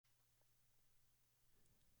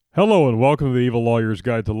Hello and welcome to the Evil Lawyer's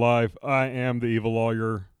Guide to Life. I am the Evil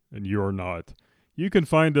Lawyer and you're not. You can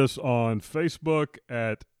find us on Facebook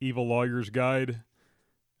at Evil Lawyer's Guide,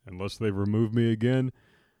 unless they remove me again.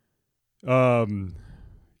 Yeah,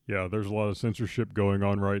 there's a lot of censorship going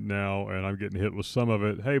on right now, and I'm getting hit with some of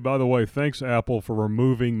it. Hey, by the way, thanks Apple for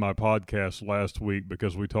removing my podcast last week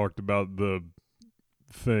because we talked about the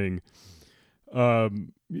thing.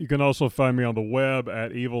 You can also find me on the web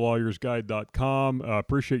at evillawyersguide.com.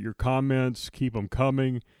 Appreciate your comments. Keep them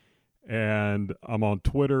coming. And I'm on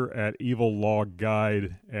Twitter at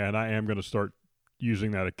evillawguide, and I am going to start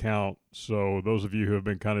using that account. So those of you who have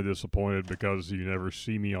been kind of disappointed because you never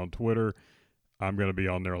see me on Twitter, I'm going to be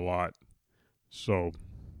on there a lot. So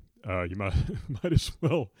you might as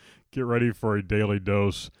well get ready for a daily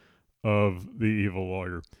dose of the Evil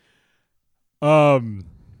Lawyer.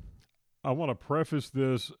 I want to preface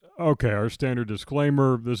this. Okay, our standard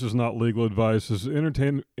disclaimer. This is not legal advice. This is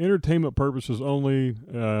entertainment purposes only.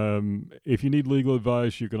 If you need legal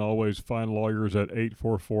advice, you can always find lawyers at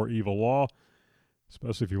 844-EVIL-LAW,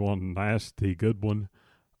 especially if you want a nasty good one.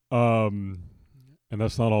 And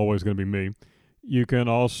that's not always going to be me. You can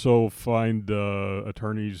also find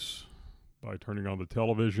attorneys by turning on the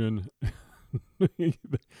television.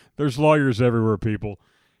 There's lawyers everywhere, people.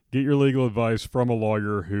 Get your legal advice from a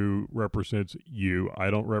lawyer who represents you. I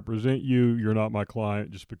don't represent you. You're not my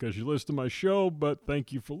client just because you listen to my show, but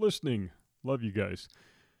thank you for listening. Love you guys.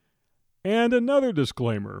 And another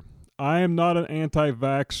disclaimer. I am not an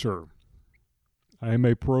anti-vaxxer. I am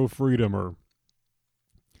a pro-freedomer.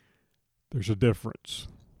 There's a difference.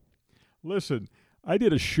 Listen, I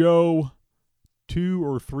did a show 2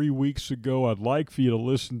 or 3 weeks ago. I'd like for you to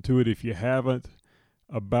listen to it if you haven't,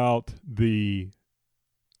 about the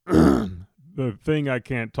thing I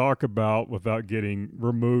can't talk about without getting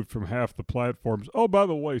removed from half the platforms. Oh, by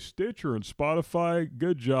the way, Stitcher and Spotify,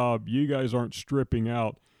 good job. You guys aren't stripping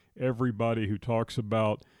out everybody who talks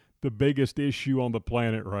about the biggest issue on the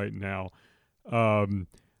planet right now.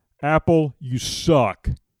 Apple, you suck.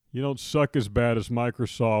 You don't suck as bad as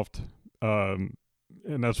Microsoft. And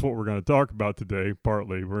that's what we're going to talk about today,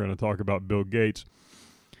 partly. We're going to talk about Bill Gates.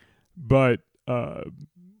 But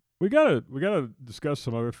we gotta discuss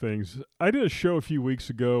some other things. I did a show a few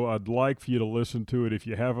weeks ago. I'd like for you to listen to it if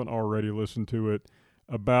you haven't already listened to it,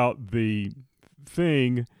 about the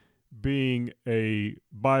thing being a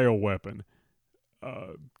bioweapon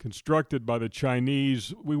constructed by the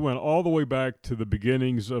Chinese. We went all the way back to the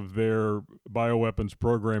beginnings of their bioweapons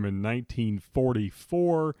program in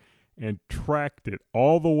 1944 and tracked it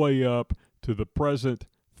all the way up to the present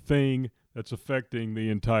thing that's affecting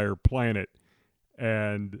the entire planet.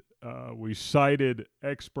 And we cited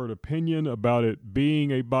expert opinion about it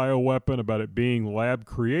being a bioweapon, about it being lab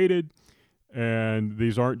created. And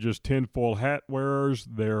these aren't just tinfoil hat wearers.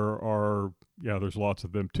 There's lots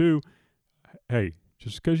of them too. Hey,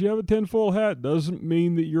 just because you have a tinfoil hat doesn't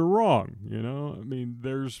mean that you're wrong. You know, I mean,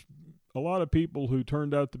 there's a lot of people who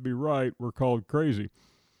turned out to be right were called crazy.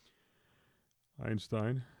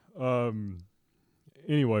 Einstein.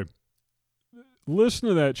 Anyway, listen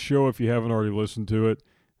to that show if you haven't already listened to it.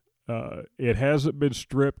 It hasn't been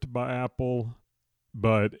stripped by Apple,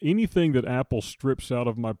 but anything that Apple strips out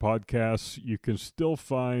of my podcasts, you can still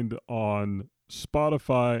find on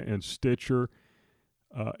Spotify and Stitcher,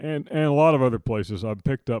 and a lot of other places. I'm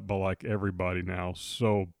picked up by like everybody now.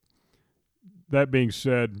 So that being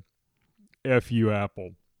said, F you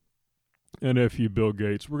Apple, and F you Bill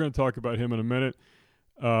Gates. We're going to talk about him in a minute.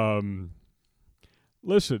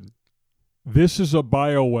 Listen, this is a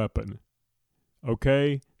bioweapon,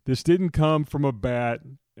 okay? This didn't come from a bat.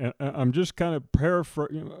 And I'm just kind of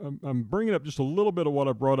paraphrasing. I'm bringing up just a little bit of what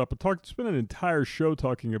I brought up. It's been an entire show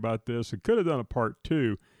talking about this. I could have done a part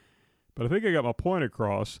 2, but I think I got my point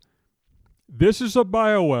across. This is a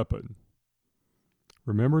bioweapon.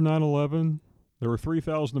 Remember 9/11? There were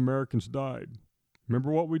 3,000 Americans died. Remember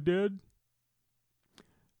what we did?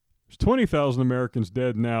 There's 20,000 Americans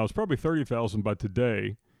dead now. It's probably 30,000 by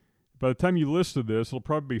today. By the time you listen to this, it'll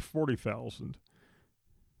probably be 40,000.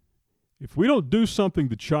 If we don't do something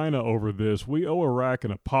to China over this, we owe Iraq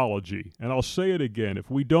an apology. And I'll say it again.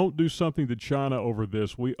 If we don't do something to China over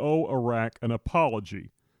this, we owe Iraq an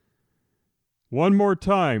apology. One more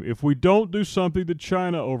time. If we don't do something to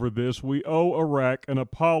China over this, we owe Iraq an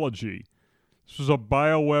apology. This is a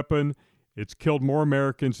bioweapon. It's killed more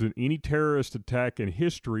Americans than any terrorist attack in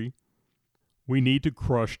history. We need to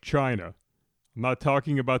crush China. I'm not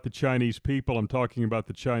talking about the Chinese people. I'm talking about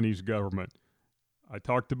the Chinese government. I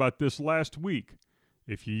talked about this last week.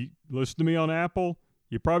 If you listen to me on Apple,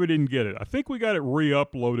 You probably didn't get it. I think we got it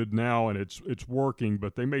re-uploaded now, and it's working,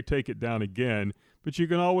 but they may take it down again. But you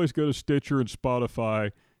can always go to Stitcher and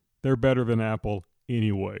Spotify. They're better than Apple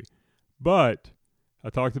anyway. But I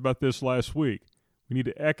talked about this last week. We need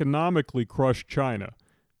to economically crush China.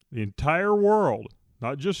 The entire world,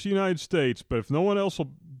 not just the United States, but if no one else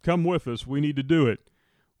will come with us, we need to do it.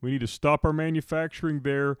 We need to stop our manufacturing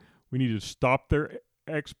there. We need to stop their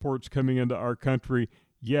exports coming into our country.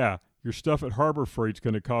 Yeah, your stuff at Harbor Freight's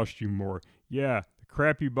going to cost you more. Yeah, the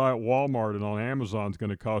crap you buy at Walmart and on Amazon is going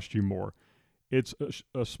to cost you more. It's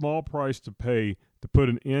a small price to pay to put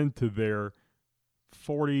an end to their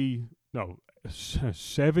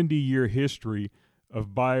 70-year history of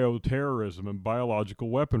bioterrorism and biological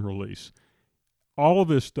weapon release. All of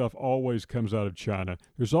this stuff always comes out of China.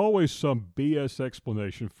 There's always some BS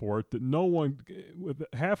explanation for it that no one with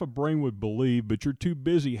half a brain would believe, but you're too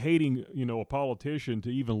busy hating, a politician to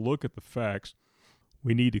even look at the facts.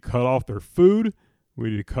 We need to cut off their food.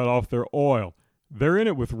 We need to cut off their oil. They're in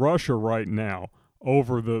it with Russia right now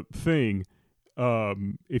over the thing.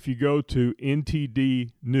 If you go to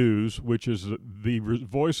NTD News, which is the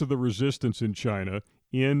voice of the resistance in China,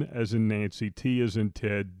 N as in Nancy, T as in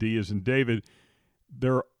Ted, D as in David,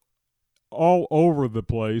 they're all over the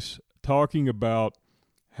place talking about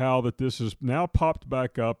how that this is now popped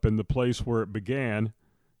back up in the place where it began.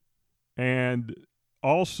 And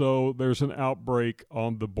also there's an outbreak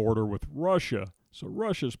on the border with Russia. So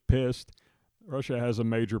Russia's pissed. Russia has a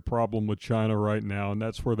major problem with China right now, and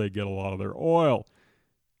that's where they get a lot of their oil.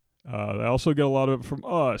 They also get a lot of it from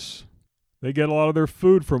us. They get a lot of their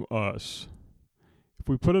food from us. If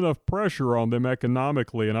we put enough pressure on them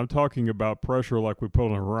economically, and I'm talking about pressure like we put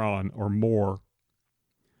on Iran or more,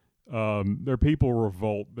 their people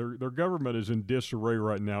revolt. Their government is in disarray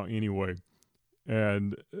right now anyway,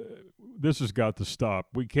 and this has got to stop.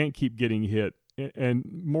 We can't keep getting hit, and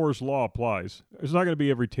Moore's Law applies. It's not going to be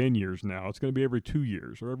every 10 years now. It's going to be every 2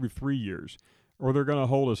 years or every 3 years, or they're going to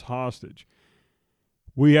hold us hostage.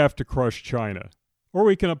 We have to crush China, or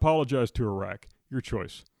we can apologize to Iraq. Your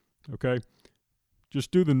choice, okay? Just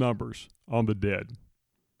do the numbers on the dead.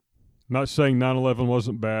 I'm not saying 9/11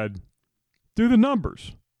 wasn't bad. Do the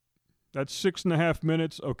numbers. That's 6.5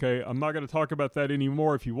 minutes. Okay, I'm not going to talk about that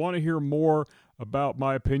anymore. If you want to hear more about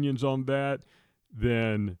my opinions on that,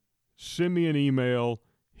 then send me an email,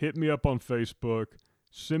 hit me up on Facebook,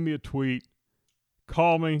 send me a tweet,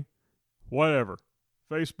 call me, whatever.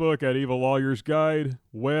 Facebook at Evil Lawyers Guide,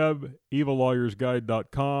 web,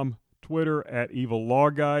 evillawyersguide.com, Twitter at Evil Law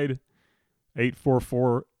Guide,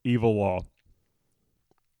 844 Evil Law.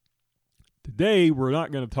 Today, we're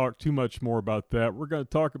not going to talk too much more about that. We're going to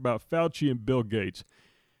talk about Fauci and Bill Gates.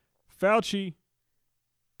 Fauci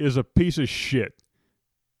is a piece of shit.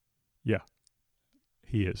 Yeah,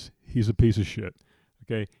 he is. He's a piece of shit.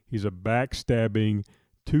 Okay? He's a backstabbing,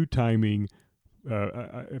 two-timing.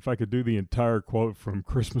 If I could do the entire quote from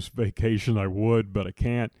Christmas Vacation, I would, but I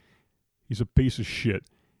can't. He's a piece of shit.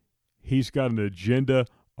 He's got an agenda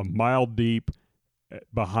a mile deep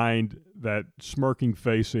behind that smirking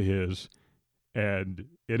face of his, and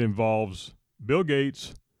it involves Bill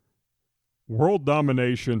Gates, world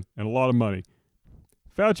domination, and a lot of money.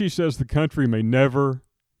 Fauci says the country may never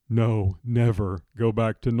go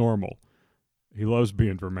back to normal. He loves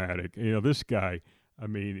being dramatic. This guy,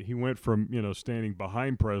 he went from, standing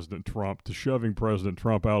behind President Trump to shoving President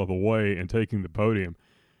Trump out of the way and taking the podium.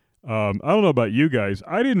 I don't know about you guys.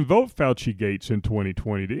 I didn't vote Fauci Gates in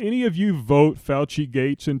 2020. Did any of you vote Fauci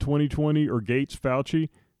Gates in 2020 or Gates Fauci?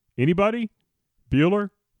 Anybody?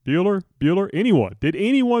 Bueller? Anyone? Did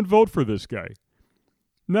anyone vote for this guy?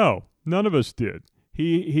 No, none of us did.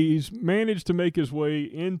 He's managed to make his way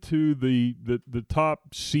into the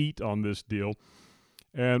top seat on this deal,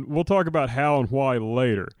 and we'll talk about how and why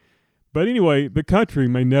later. But anyway, the country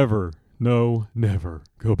may never go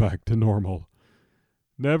back to normal.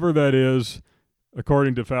 Never, that is,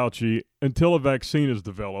 according to Fauci, until a vaccine is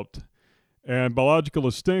developed. And biological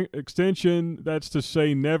extension, that's to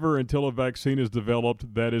say never until a vaccine is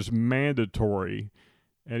developed that is mandatory.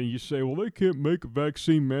 And you say, well, they can't make a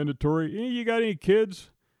vaccine mandatory. You got any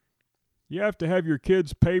kids? You have to have your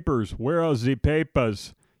kids' papers. Where are the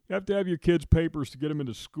papers? You have to have your kids' papers to get them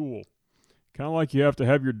into school. Kind of like you have to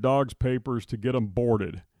have your dog's papers to get them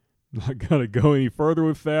boarded. I'm not going to go any further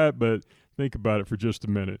with that, but think about it for just a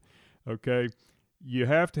minute, okay? You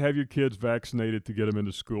have to have your kids vaccinated to get them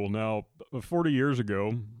into school. Now, 40 years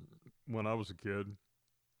ago, when I was a kid,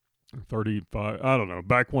 35, I don't know,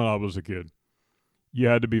 back when I was a kid, you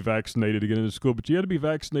had to be vaccinated to get into school, but you had to be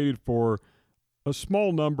vaccinated for a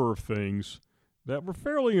small number of things that were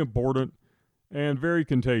fairly important and very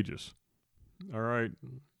contagious. All right.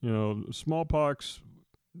 Smallpox,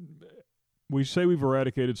 we say we've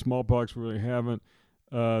eradicated smallpox, we really haven't.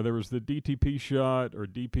 There was the DTP shot or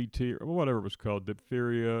DPT or whatever it was called,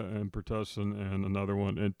 diphtheria and pertussin and another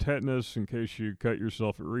one, and tetanus in case you cut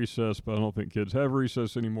yourself at recess, but I don't think kids have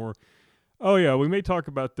recess anymore. Oh, yeah, we may talk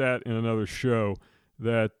about that in another show,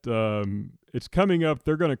 that it's coming up.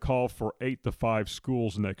 They're going to call for 8 to 5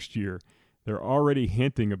 schools next year. They're already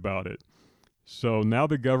hinting about it. So now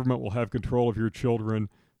the government will have control of your children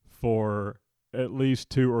for at least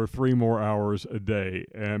 2 or 3 more hours a day.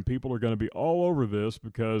 And people are going to be all over this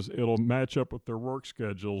because it'll match up with their work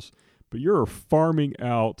schedules. But you're farming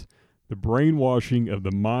out the brainwashing of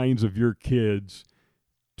the minds of your kids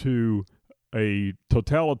to a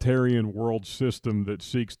totalitarian world system that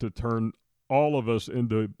seeks to turn all of us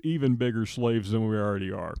into even bigger slaves than we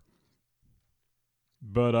already are.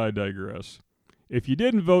 But I digress. If you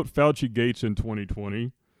didn't vote Fauci Gates in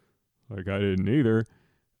 2020, like I didn't either,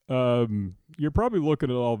 you're probably looking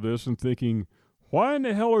at all this and thinking, why in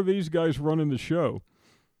the hell are these guys running the show?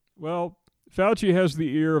 Well, Fauci has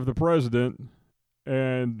the ear of the president,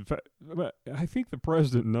 and I think the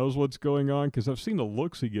president knows what's going on because I've seen the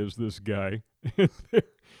looks he gives this guy.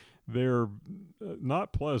 they're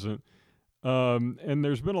not pleasant. And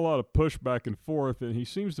there's been a lot of push back and forth, and he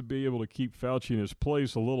seems to be able to keep Fauci in his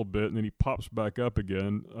place a little bit, and then he pops back up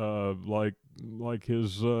again, like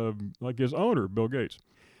his owner, Bill Gates.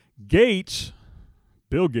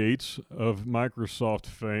 Bill Gates of Microsoft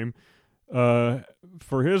fame,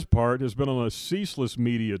 for his part, has been on a ceaseless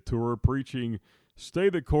media tour preaching stay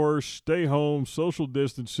the course, stay home, social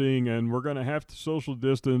distancing, and we're going to have to social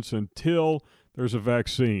distance until there's a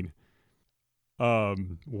vaccine.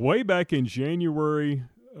 Way back in January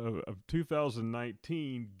of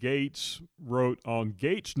 2019, Gates wrote on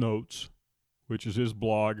Gates Notes, which is his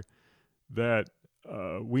blog, that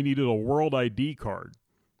we needed a world ID card.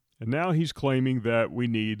 And now he's claiming that we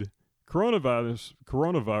need coronavirus.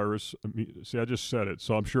 See, I just said it,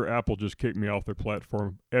 so I'm sure Apple just kicked me off their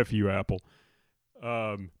platform. F you, Apple.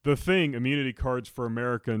 Immunity cards for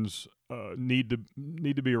Americans need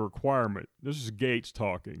to be a requirement. This is Gates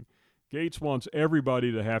talking. Gates wants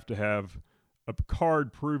everybody to have a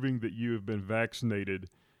card proving that you have been vaccinated.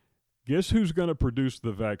 Guess who's going to produce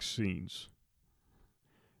the vaccines?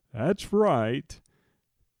 That's right.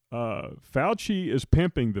 Fauci is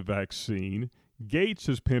pimping the vaccine. Gates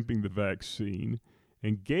is pimping the vaccine.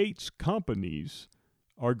 And Gates companies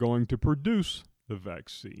are going to produce the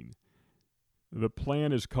vaccine. The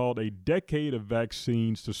plan is called a decade of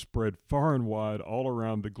vaccines to spread far and wide all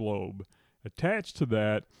around the globe. Attached to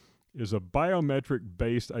that is a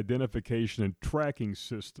biometric-based identification and tracking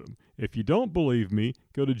system. If you don't believe me,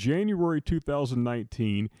 go to January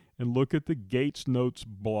 2019 and look at the Gates Notes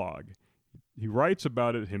blog. He writes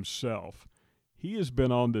about it himself. He has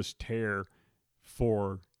been on this tear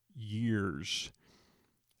for years.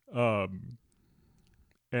 And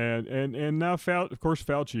now, of course,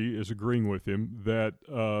 Fauci is agreeing with him that,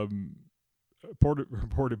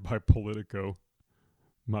 reported by Politico,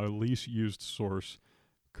 my least used source,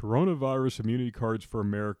 coronavirus immunity cards for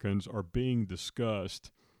Americans are being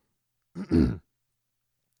discussed.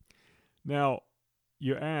 Now,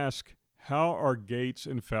 you ask, how are Gates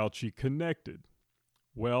and Fauci connected?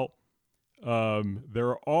 Well, there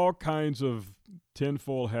are all kinds of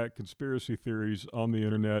tinfoil hat conspiracy theories on the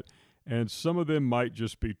internet, and some of them might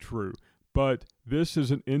just be true. But this is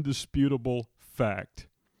an indisputable fact.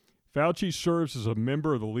 Fauci serves as a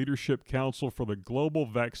member of the Leadership Council for the Global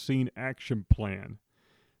Vaccine Action Plan.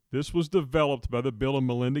 This was developed by the Bill and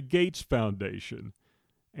Melinda Gates Foundation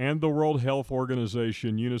and the World Health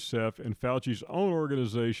Organization, UNICEF, and Fauci's own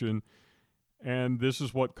organization. And this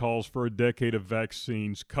is what calls for a decade of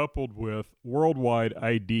vaccines coupled with worldwide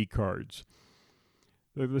ID cards.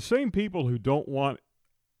 They're the same people who don't want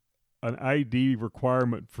an ID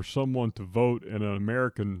requirement for someone to vote in an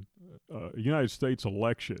American, United States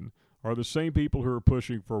election are the same people who are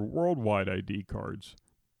pushing for worldwide ID cards,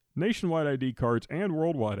 nationwide ID cards, and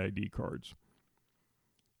worldwide ID cards,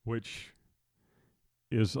 which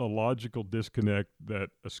is a logical disconnect that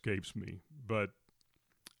escapes me. But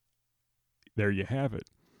there you have it.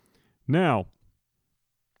 Now,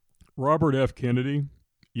 Robert F. Kennedy,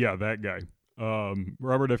 yeah, that guy,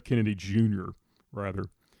 Robert F. Kennedy Jr., rather,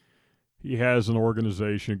 he has an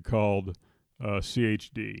organization called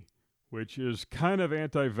CHD, which is kind of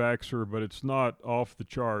anti-vaxxer, but it's not off the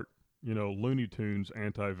chart, Looney Tunes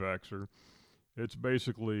anti-vaxxer. It's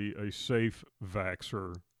basically a safe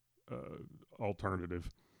vaxxer alternative.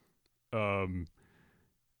 And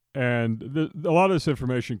a lot of this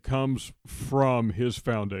information comes from his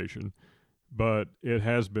foundation, but it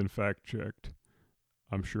has been fact-checked,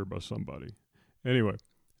 I'm sure, by somebody. Anyway,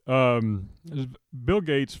 Bill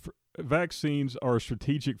Gates, vaccines are a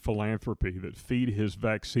strategic philanthropy that feed his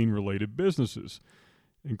vaccine-related businesses,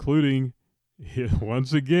 including,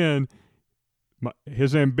 once again,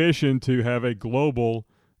 his ambition to have a global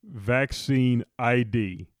vaccine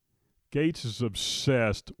ID. Gates is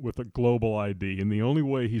obsessed with a global ID, and the only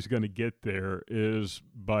way he's going to get there is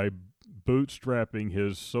by bootstrapping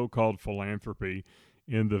his so-called philanthropy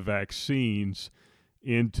in the vaccines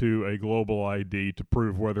into a global ID to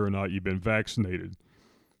prove whether or not you've been vaccinated.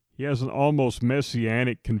 He has an almost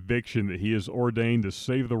messianic conviction that he is ordained to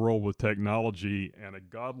save the world with technology and a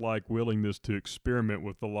godlike willingness to experiment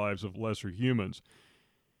with the lives of lesser humans.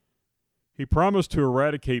 He promised to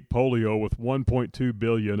eradicate polio with 1.2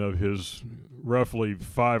 billion of his roughly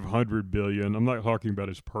 500 billion. I'm not talking about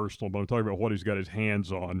his personal, but I'm talking about what he's got his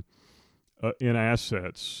hands on in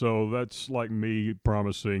assets. So that's like me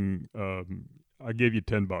promising, I give you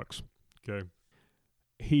 $10. Okay.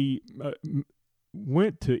 He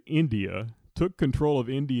went to India, took control of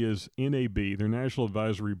India's NAB, their National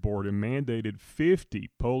Advisory Board, and mandated 50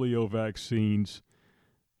 polio vaccines.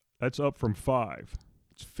 That's up from 5.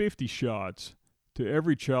 50 shots to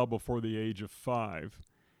every child before the age of 5.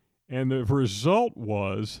 And the result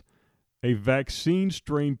was a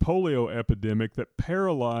vaccine-strained polio epidemic that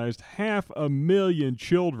paralyzed 500,000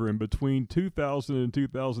 children between 2000 and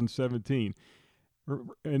 2017.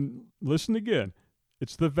 And listen again,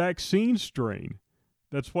 it's the vaccine strain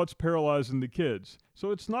that's what's paralyzing the kids.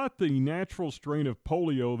 So it's not the natural strain of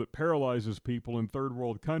polio that paralyzes people in third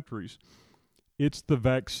world countries. It's the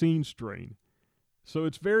vaccine strain. So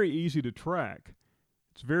it's very easy to track.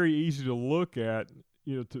 It's very easy to look at,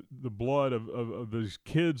 the blood of these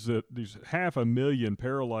kids, these 500,000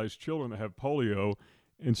 paralyzed children that have polio,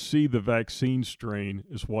 and see the vaccine strain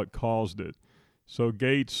is what caused it. So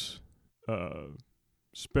Gates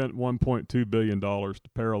spent $1.2 billion to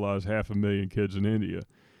paralyze 500,000 kids in India.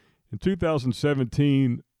 In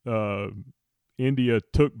 2017, India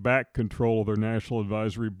took back control of their National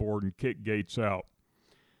Advisory Board and kicked Gates out.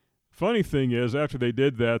 Funny thing is, after they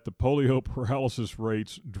did that, the polio paralysis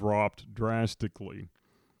rates dropped drastically.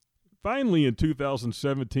 Finally, in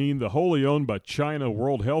 2017, the wholly owned by China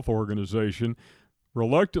World Health Organization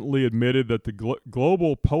reluctantly admitted that the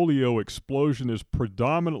global polio explosion is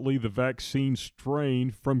predominantly the vaccine strain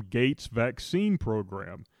from Gates' vaccine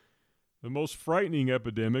program. The most frightening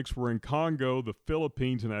epidemics were in Congo, the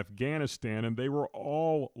Philippines, and Afghanistan, and they were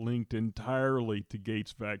all linked entirely to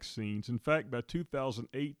Gates' vaccines. In fact, by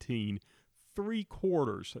 2018,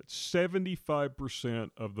 3/4, that's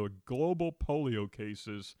 75% of the global polio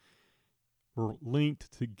cases were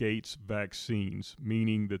linked to Gates' vaccines,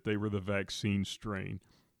 meaning that they were the vaccine strain.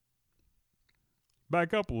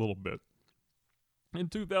 Back up a little bit. In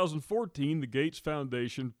 2014, the Gates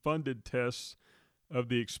Foundation funded tests of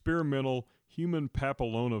the experimental human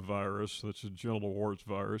papillomavirus, that's a genital warts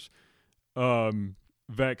virus,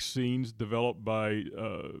 vaccines developed by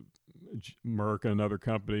Merck and another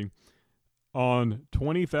company on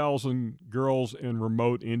 20,000 girls in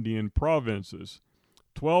remote Indian provinces.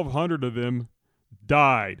 1,200 of them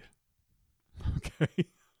died. Okay.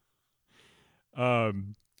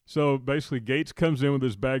 So basically, Gates comes in with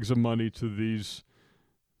his bags of money to these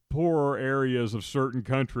poorer areas of certain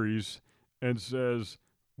countries and says,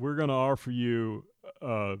 we're going to offer you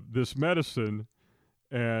this medicine,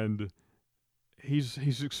 and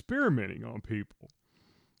he's experimenting on people.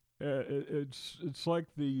 It's like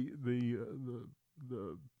the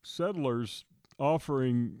settlers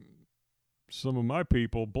offering some of my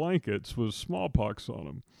people blankets with smallpox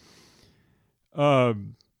on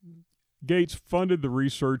them. Gates funded the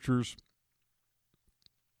researchers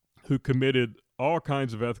who committed all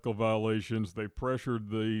kinds of ethical violations. They pressured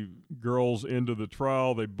the girls into the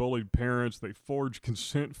trial. They bullied parents. They forged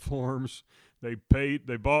consent forms. They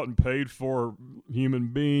bought and paid for human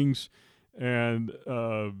beings. And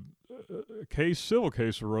a civil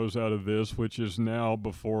case arose out of this, which is now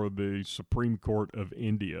before the Supreme Court of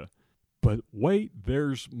India. But wait,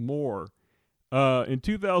 there's more. In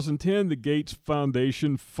 2010, the Gates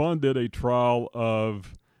Foundation funded a trial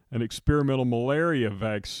of an experimental malaria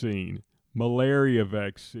vaccine.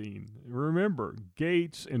 Remember,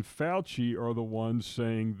 Gates and Fauci are the ones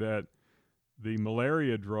saying that the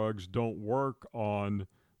malaria drugs don't work on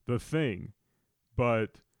the thing.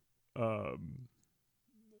 But the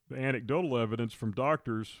anecdotal evidence from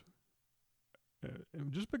doctors,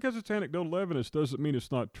 just because it's anecdotal evidence doesn't mean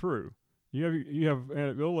it's not true. You have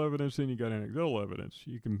anecdotal evidence, and you got anecdotal evidence.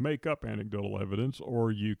 You can make up anecdotal evidence, or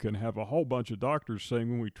you can have a whole bunch of doctors saying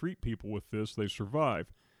when we treat people with this, they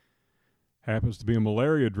survive. Happens to be a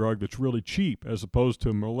malaria drug that's really cheap, as opposed to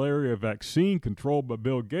a malaria vaccine controlled by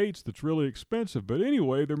Bill Gates that's really expensive. But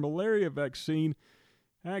anyway, their malaria vaccine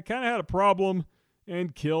kind of had a problem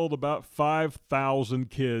and killed about 5,000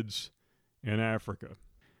 kids in Africa.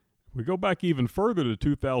 We go back even further to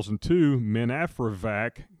 2002,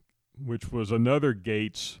 Menafravac, which was another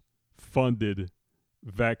Gates-funded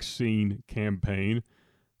vaccine campaign,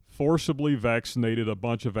 forcibly vaccinated a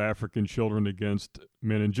bunch of African children against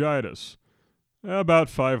meningitis. About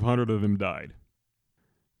 500 of them died.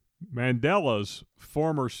 Mandela's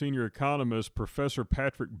former senior economist, Professor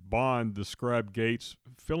Patrick Bond, described Gates'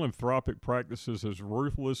 philanthropic practices as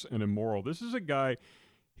ruthless and immoral. This is a guy,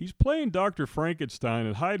 he's playing Dr. Frankenstein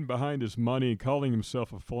and hiding behind his money and calling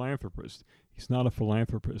himself a philanthropist. He's not a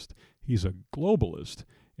philanthropist. He's a globalist,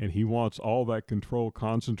 and he wants all that control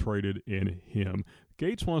concentrated in him.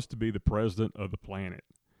 Gates wants to be the president of the planet.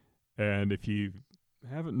 And if you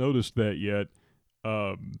haven't noticed that yet,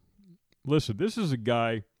 listen, this is a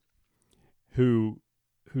guy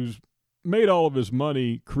who's made all of his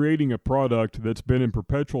money creating a product that's been in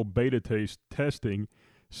perpetual beta testing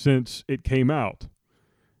since it came out.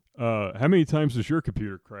 How many times does your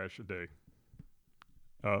computer crash a day?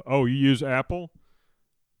 You use Apple?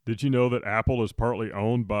 Did you know that Apple is partly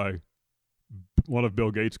owned by one of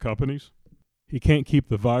Bill Gates' companies? He can't keep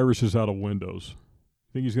the viruses out of Windows.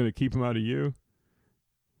 Think he's going to keep them out of you?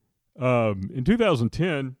 In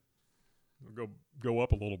 2010, we'll go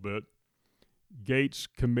up a little bit, Gates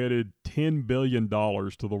committed $10 billion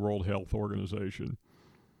to the World Health Organization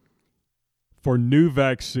for new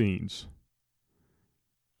vaccines.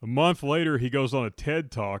 A month later, he goes on a TED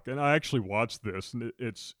Talk, and I actually watched this, and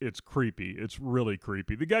it's creepy. It's really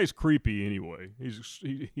creepy. The guy's creepy anyway.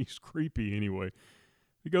 He's creepy anyway.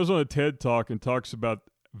 He goes on a TED Talk and talks about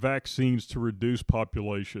vaccines to reduce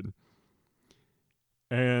population.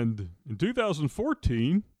 And in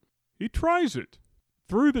 2014, he tries it.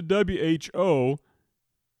 Through the WHO,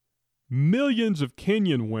 millions of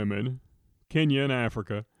Kenyan women, Kenya and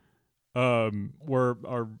Africa, where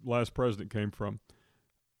our last president came from,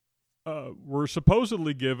 were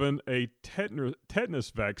supposedly given a tetanus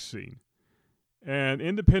vaccine. And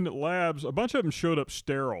independent labs, a bunch of them showed up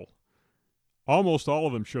sterile. Almost all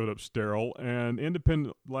of them showed up sterile, and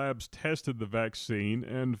independent labs tested the vaccine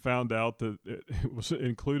and found out that it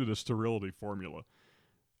included a sterility formula.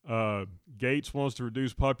 Gates wants to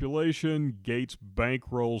reduce population. Gates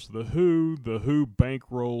bankrolls the WHO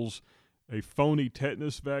bankrolls a phony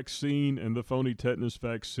tetanus vaccine, and the phony tetanus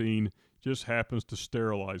vaccine just happens to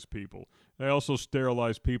sterilize people. They also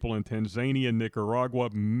sterilize people in Tanzania,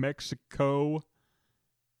 Nicaragua, Mexico,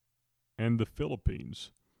 and the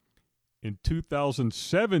Philippines. In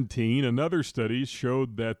 2017, another study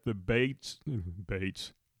showed that the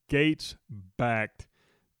Gates-backed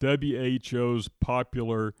WHO's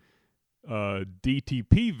popular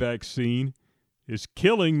DTP vaccine is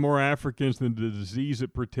killing more Africans than the disease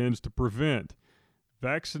it pretends to prevent.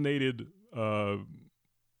 Vaccinated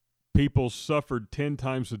people suffered 10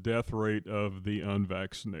 times the death rate of the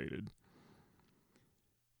unvaccinated.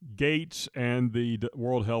 Gates and the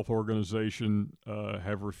World Health Organization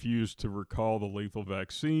have refused to recall the lethal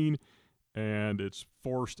vaccine, and it's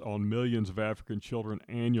forced on millions of African children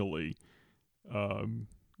annually.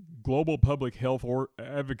 Global public health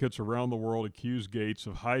advocates around the world accuse Gates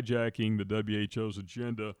of hijacking the WHO's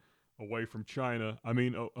agenda away from China.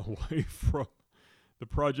 Away from the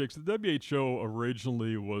projects. The WHO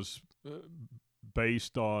originally was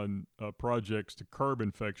based on projects to curb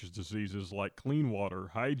infectious diseases like clean water,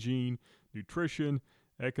 hygiene, nutrition,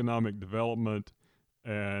 economic development,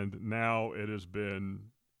 and now it has been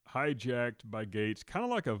hijacked by Gates, kind of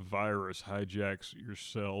like a virus hijacks your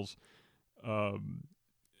cells,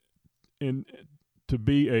 to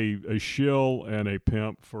be a shill and a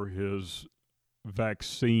pimp for his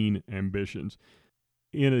vaccine ambitions.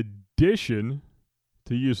 In addition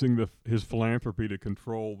to using his philanthropy to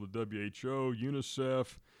control the WHO,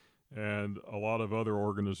 UNICEF, and a lot of other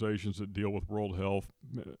organizations that deal with world health,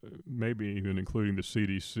 maybe even including the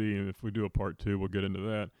CDC, and if we do a part 2, we'll get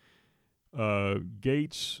into that.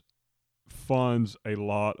 Gates funds a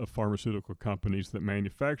lot of pharmaceutical companies that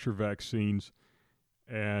manufacture vaccines,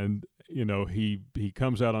 and he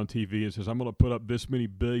comes out on TV and says, I'm going to put up this many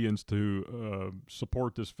billions to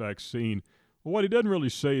support this vaccine. Well, what he doesn't really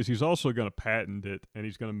say is he's also going to patent it, and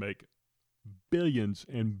he's going to make billions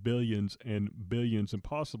and billions and billions and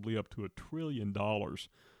possibly up to $1 trillion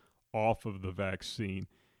off of the vaccine.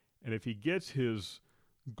 And if he gets his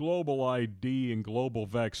global ID and global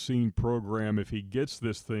vaccine program, if he gets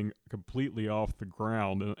this thing completely off the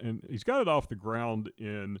ground, and he's got it off the ground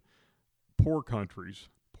in poor countries,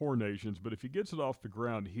 poor nations, but if he gets it off the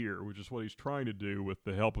ground here, which is what he's trying to do with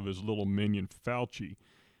the help of his little minion Fauci,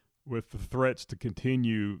 with the threats to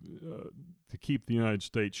continue to keep the United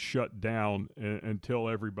States shut down until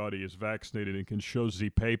everybody is vaccinated and can show Z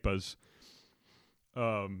papers,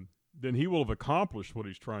 then he will have accomplished what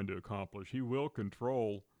he's trying to accomplish. He will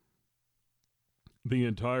control the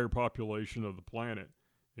entire population of the planet,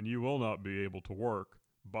 and you will not be able to work,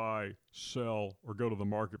 buy, sell, or go to the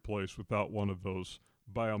marketplace without one of those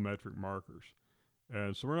biometric markers.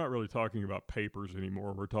 And so we're not really talking about papers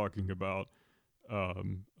anymore. We're talking about a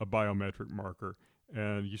biometric marker.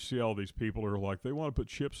 And you see all these people who are like, they want to put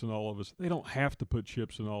chips in all of us. They don't have to put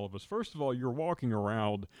chips in all of us. First of all, you're walking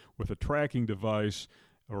around with a tracking device,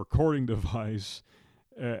 a recording device,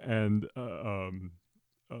 and a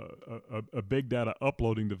big data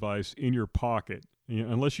uploading device in your pocket,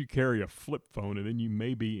 unless you carry a flip phone, and then you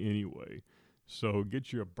may be anyway. So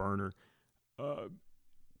get you a burner.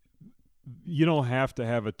 You don't have to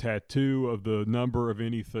have a tattoo of the number of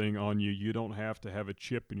anything on you. You don't have to have a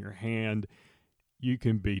chip in your hand. You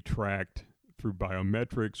can be tracked through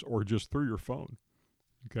biometrics or just through your phone.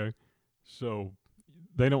 Okay? So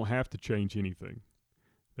they don't have to change anything.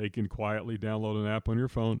 They can quietly download an app on your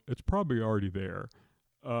phone. It's probably already there.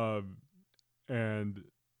 And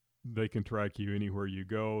they can track you anywhere you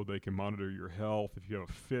go. They can monitor your health. If you have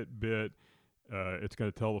a Fitbit, it's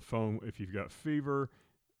going to tell the phone if you've got fever.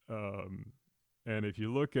 And if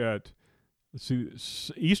you look at, let's see,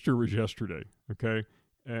 Easter was yesterday, okay?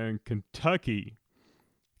 And Kentucky,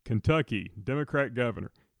 Democrat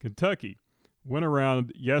governor, Kentucky went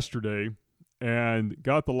around yesterday and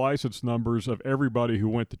got the license numbers of everybody who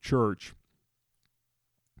went to church.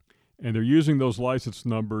 And they're using those license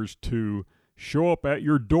numbers to show up at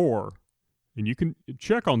your door. And you can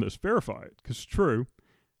check on this, verify it, because it's true.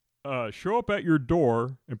 Show up at your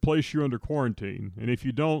door and place you under quarantine. And if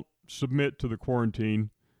you don't submit to the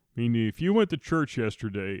quarantine, meaning if you went to church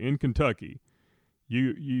yesterday in Kentucky,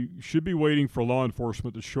 you should be waiting for law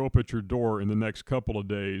enforcement to show up at your door in the next couple of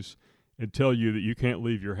days and tell you that you can't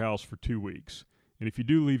leave your house for 2 weeks. And if you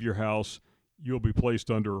do leave your house, you'll be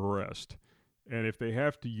placed under arrest. And if they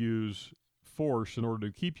have to use force in order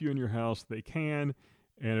to keep you in your house, they can.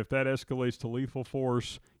 And if that escalates to lethal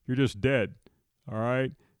force, you're just dead. All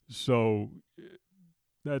right? So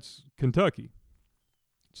that's Kentucky.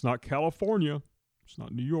 It's not California. It's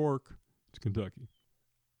not New York. It's Kentucky.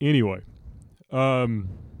 Anyway,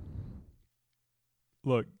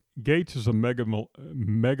 look, Gates is a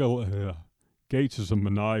Gates is a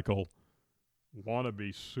maniacal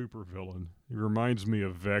wannabe supervillain. He reminds me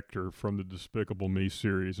of Vector from the Despicable Me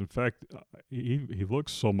series. In fact, he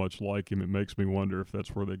looks so much like him, it makes me wonder if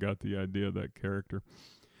that's where they got the idea of that character.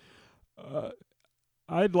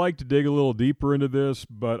 I'd like to dig a little deeper into this,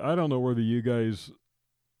 but I don't know whether you guys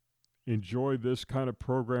enjoy this kind of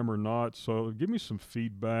program or not. So give me some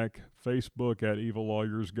feedback. Facebook at Evil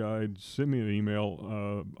Lawyers Guide. Send me an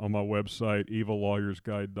email on my website,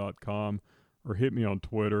 evillawyersguide.com, or hit me on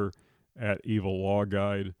Twitter at Evil Law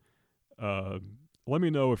Guide. Let me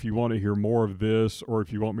know if you want to hear more of this or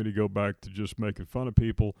if you want me to go back to just making fun of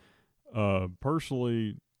people.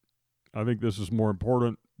 Personally, I think this is more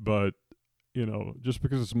important, but you know, just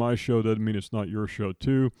because it's my show doesn't mean it's not your show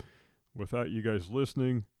too. Without you guys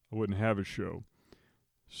listening, I wouldn't have a show.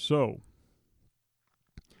 So,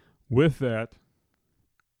 with that,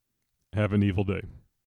 have an evil day.